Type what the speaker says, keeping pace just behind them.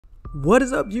What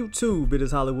is up, YouTube? It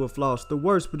is Hollywood Floss, the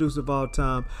worst producer of all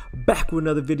time, back with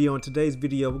another video. In today's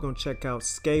video, we're going to check out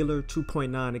Scalar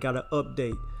 2.9. It got an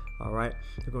update. All right,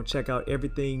 we're going to check out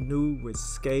everything new with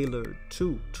Scalar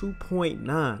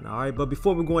 2.9. All right, but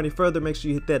before we go any further, make sure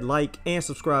you hit that like and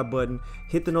subscribe button.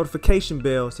 Hit the notification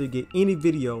bell so you get any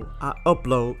video I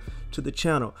upload to the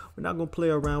channel. We're not going to play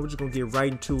around. We're just going to get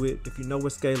right into it. If you know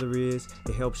what Scalar is,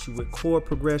 it helps you with chord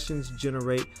progressions,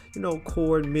 generate,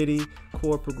 chord MIDI,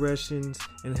 chord progressions,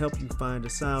 and help you find a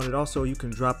sound. And also you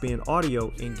can drop in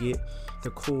audio and get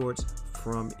the chords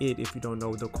from it if you don't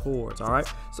know the chords. All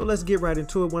right, so let's get right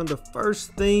into it. One of the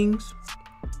first things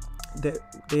that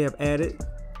they have added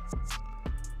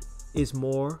is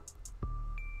more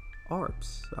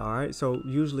arps. All right, so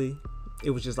usually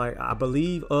it was just like, I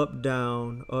believe, up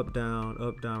down,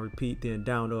 repeat, then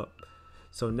down up.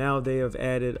 So now they have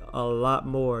added a lot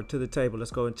more to the table.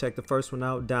 Let's go and check the first one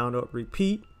out. Down, up,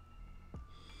 repeat.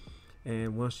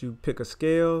 And once you pick a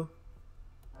scale,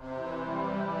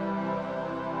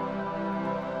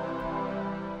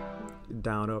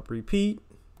 down, up, repeat.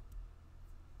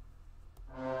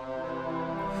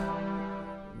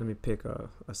 Let me pick a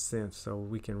synth so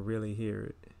we can really hear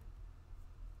it.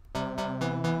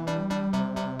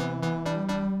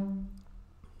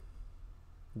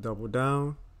 Double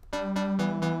down.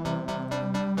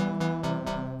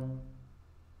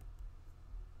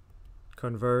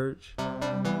 Converge.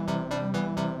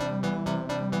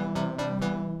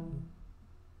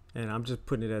 And I'm just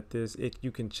putting it at this. You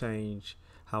can change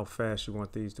how fast you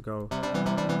want these to go.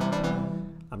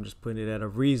 I'm just putting it at a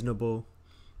reasonable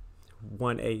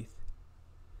 1/8.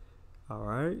 All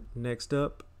right, next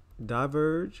up,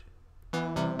 diverge.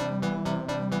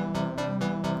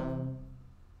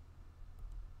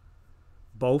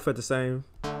 Both at the same.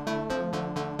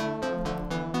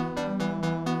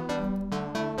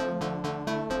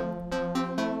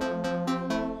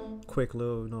 Quick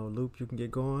little loop you can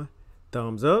get going.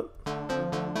 Thumbs up.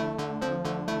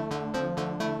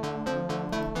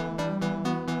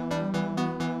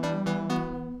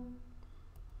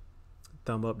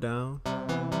 Thumb up, down.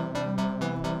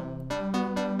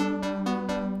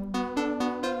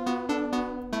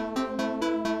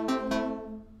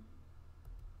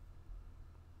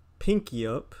 Pinky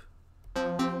up.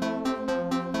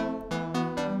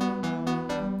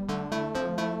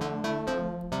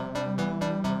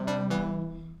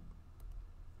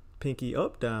 Pinky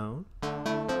up, down.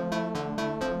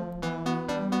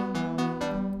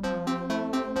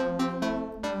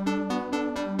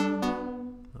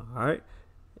 All right.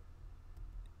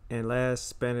 And last,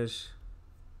 Spanish.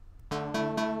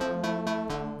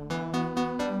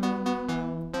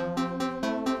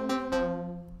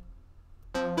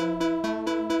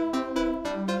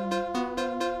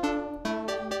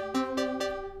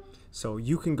 So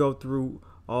you can go through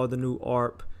all the new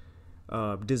ARP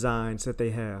designs that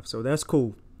they have. So that's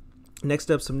cool.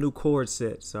 Next up, some new chord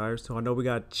sets. All right, so I know we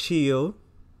got chill.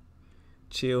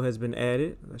 Chill has been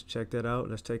added. Let's check that out.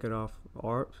 Let's take it off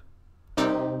ARP.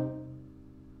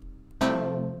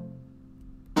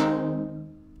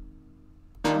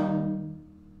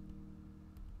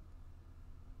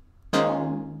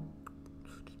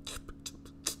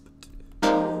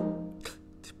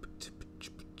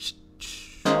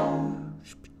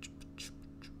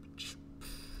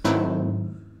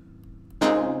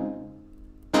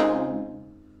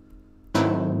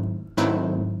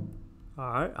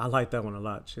 All right, I like that one a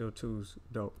lot. Chill 2's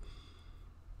dope.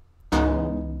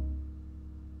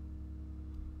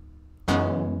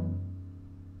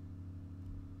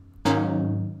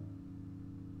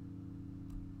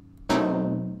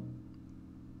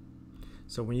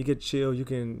 So when you get chill, you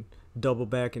can double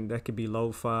back, and that could be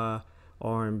lo-fi,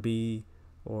 R&B,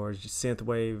 or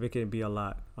synthwave. It can be a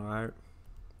lot. All right,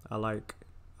 I like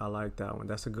that one.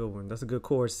 That's a good one. That's a good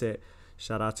chord set.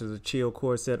 Shout out to the chill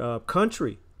chord set.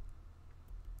 Country.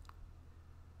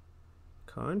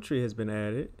 Country has been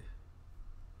added.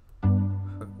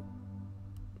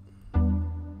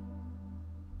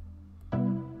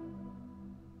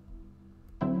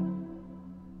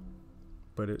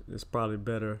 But it's probably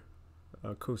better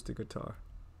acoustic guitar.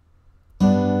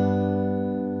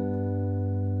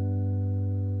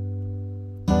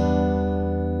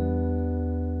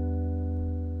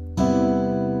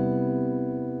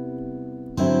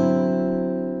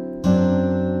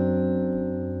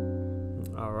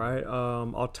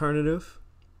 Alternative.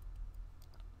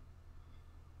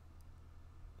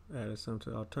 Added some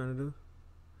to alternative.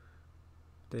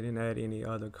 They didn't add any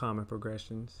other common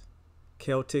progressions.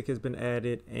 Celtic has been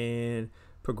added, and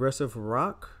progressive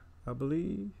rock, I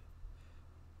believe.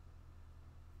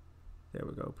 There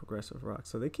we go, progressive rock.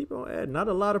 So they keep on adding. Not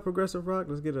a lot of progressive rock.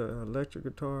 Let's get an electric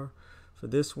guitar for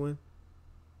this one.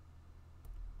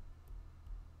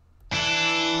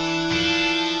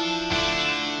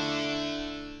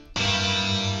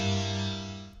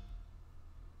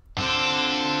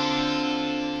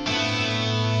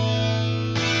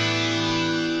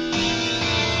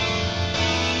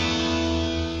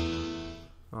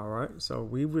 So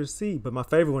we will see, but my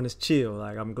favorite one is chill.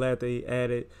 Like, I'm glad they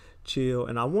added chill,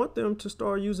 and I want them to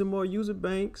start using more user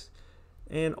banks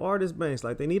and artist banks.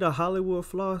 Like, they need a Hollywood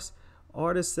Floss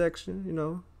artist section, you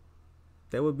know.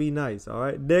 That would be nice. All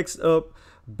right, next up,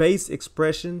 bass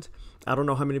expressions. I don't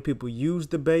know how many people use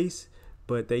the bass,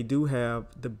 but they do have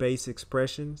the bass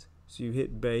expressions. So you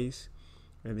hit bass,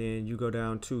 and then you go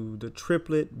down to the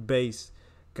triplet bass.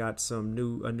 Got a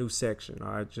new section.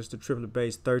 All right, just the triplet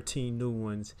bass, 13 new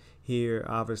ones here.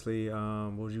 Obviously,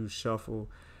 we'll use shuffle,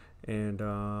 and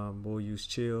we'll use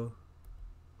chill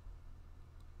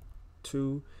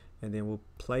 2, and then we'll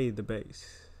play the bass.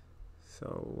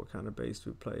 So what kind of bass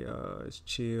do we play? It's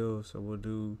chill, so we'll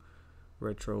do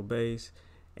retro bass.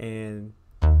 And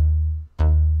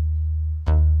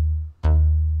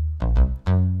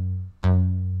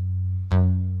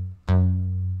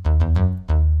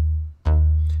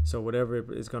so whatever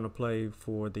it's gonna play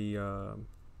for the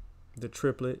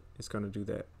triplet, it's gonna do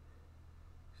that.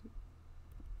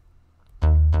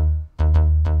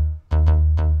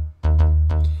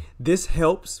 This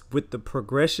helps with the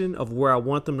progression of where I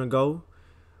want them to go,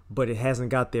 but it hasn't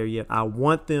got there yet. I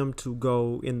want them to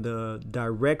go in the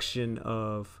direction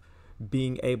of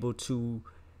being able to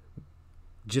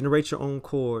generate your own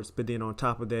chords, but then on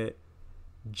top of that,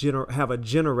 have a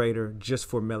generator just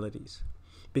for melodies.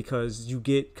 Because you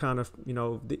get kind of, you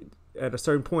know, at a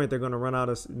certain point, they're going to run out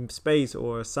of space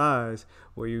or size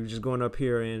where you're just going up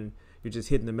here and you're just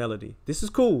hitting the melody. This is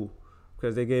cool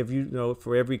because they gave you, you know,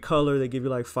 for every color, they give you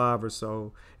like 5 or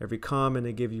so. Every common,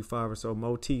 they give you 5 or so.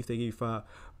 Motif, they give you 5.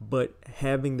 But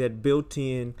having that built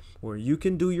in where you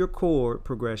can do your chord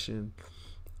progression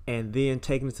and then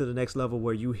taking it to the next level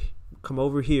where you come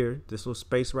over here, this little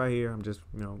space right here, I'm just,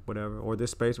 you know, whatever, or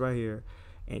this space right here,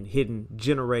 and hitting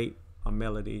generate a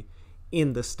melody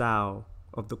in the style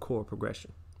of the chord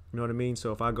progression. You know what I mean?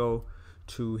 So if I go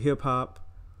to hip hop,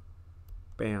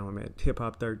 bam, I'm at hip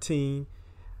hop 13.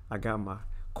 I got my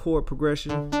chord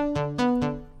progression. Hold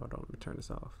on, let me turn this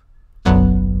off.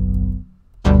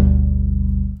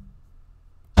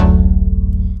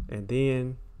 And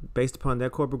then based upon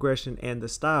that chord progression and the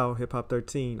style, hip hop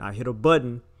 13, I hit a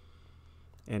button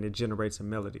and it generates a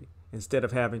melody. Instead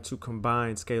of having to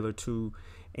combine Scalar 2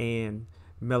 and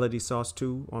Melody Sauce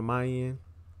 2 on my end,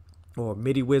 or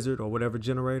MIDI Wizard or whatever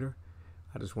generator,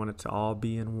 I just want it to all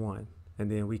be in one, and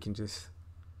then we can just,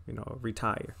 you know,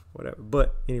 retire, whatever.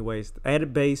 But anyways,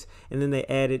 added bass, and then they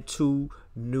added 2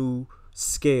 new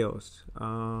scales.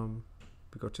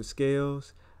 We go to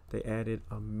scales, they added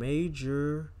a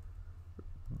major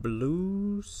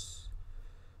blues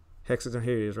hexaton.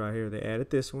 Here it is right here. They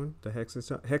added this one, the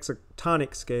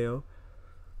hexatonic scale.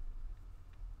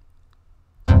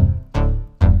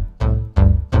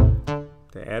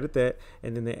 They added that,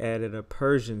 and then they added a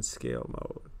Persian scale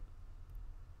mode.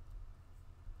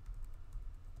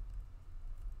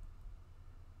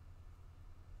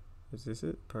 Is this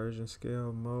it? Persian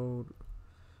scale mode.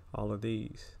 All of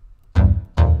these.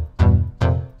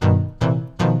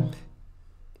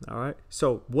 All right.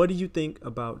 So what do you think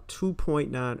about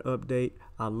 2.9 update?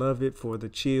 I love it for the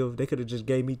chill. They could have just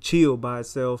gave me chill by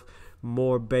itself.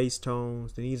 More bass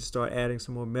tones. They need to start adding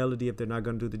some more melody if they're not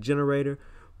going to do the generator.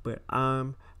 But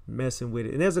I'm messing with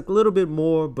it. And there's a little bit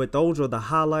more, but those are the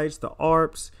highlights, the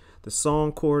ARPs, the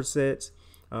song chord sets.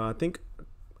 I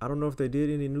don't know if they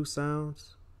did any new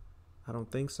sounds. I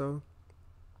don't think so.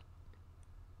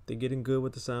 They're getting good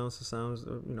with the sounds. The sounds,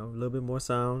 you know, a little bit more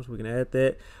sounds. We can add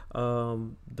that.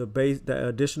 The bass, the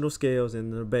additional scales in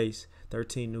the bass,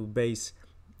 13 new bass,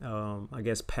 I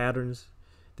guess patterns.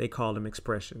 They call them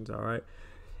expressions, all right?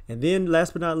 And then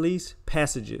last but not least,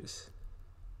 passages.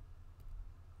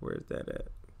 Where's that at?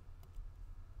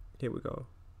 Here we go.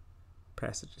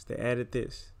 Passages. They added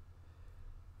this.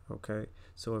 Okay.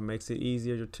 So it makes it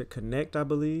easier to connect, I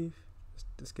believe.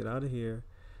 Let's get out of here.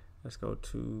 Let's go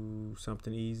to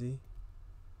something easy.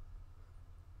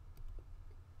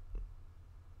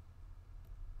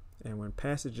 And when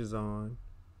passage is on,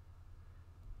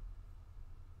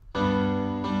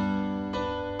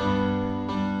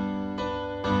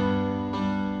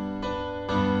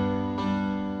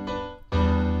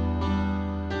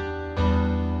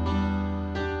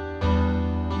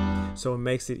 So it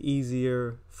makes it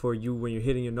easier for you when you're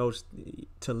hitting your notes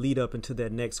to lead up into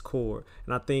that next chord.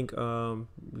 And I think you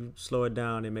slow it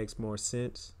down, it makes more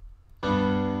sense. And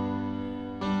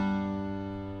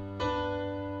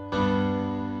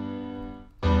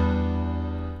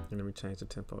let me change the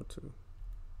tempo too.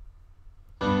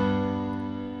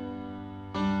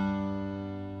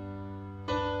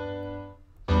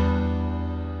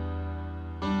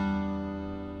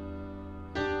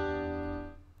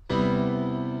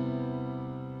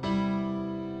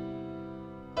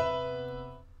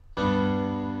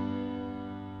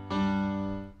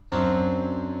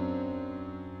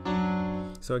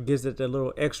 So it gives it that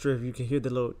little extra, if you can hear the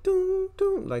little doom,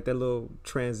 doom, like that little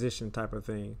transition type of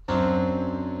thing.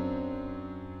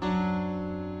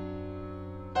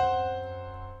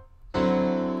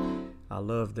 I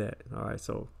love that. All right,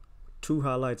 so 2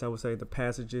 highlights, I would say the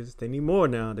passages. They need more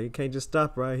now. They can't just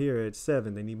stop right here at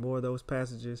 7. They need more of those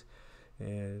passages.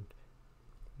 And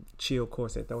chill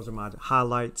quartet. Those are my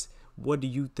highlights. What do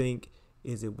you think?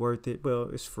 Is it worth it? Well,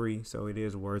 it's free, so it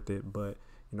is worth it. But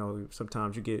you know,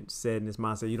 sometimes you get set in this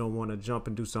mindset, you don't want to jump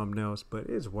and do something else, but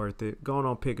it's worth it. Go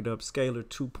on, pick it up. Scalar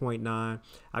 2.9.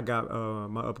 I got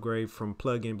my upgrade from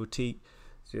Plugin Boutique.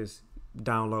 Just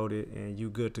download it and you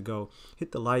good to go.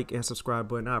 Hit the like and subscribe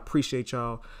button. I appreciate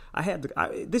y'all.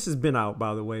 This has been out,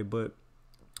 by the way, but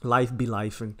life be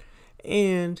lifing,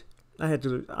 and I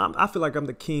feel like I'm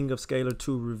the king of Scalar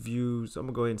 2 reviews. I'm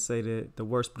gonna go ahead and say that the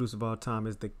worst producer of all time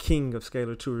is the king of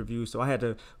Scalar 2 reviews. So I had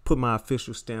to put my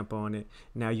official stamp on it.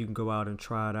 Now you can go out and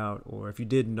try it out, or if you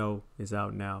didn't know, it's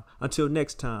out now. Until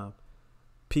next time,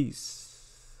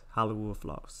 peace. Hollywood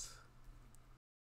Floss.